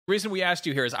reason we asked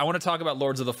you here is I want to talk about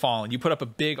Lords of the Fallen. You put up a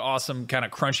big, awesome, kind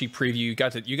of crunchy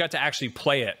preview. You got to actually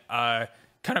play it.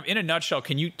 Kind of in a nutshell,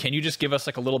 can you just give us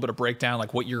like a little bit of breakdown,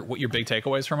 like what your big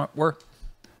takeaways from it were?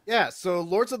 Yeah, so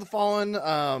Lords of the Fallen,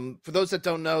 for those that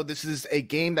don't know, this is a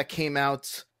game that came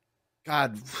out,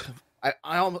 God,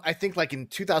 I think like in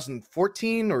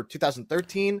 2014 or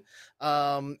 2013,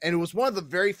 and it was one of the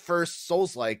very first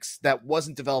Souls-likes that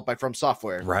wasn't developed by From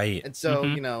Software. Right. And so,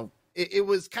 you know, it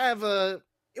was kind of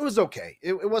it was okay.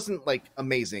 It wasn't like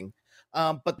amazing.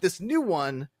 But this new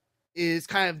one is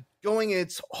kind of going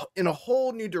in a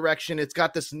whole new direction. It's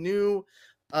got this new,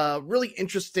 really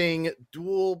interesting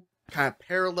dual kind of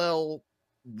parallel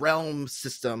realm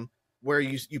system where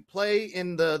you play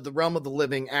in the realm of the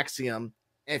living, Axiom,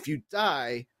 and if you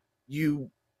die,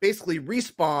 you basically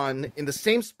respawn in the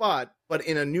same spot, but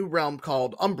in a new realm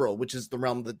called Umbral, which is the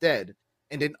realm of the dead.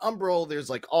 And in Umbral, there's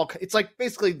like it's like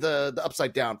basically the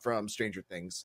upside down from Stranger Things.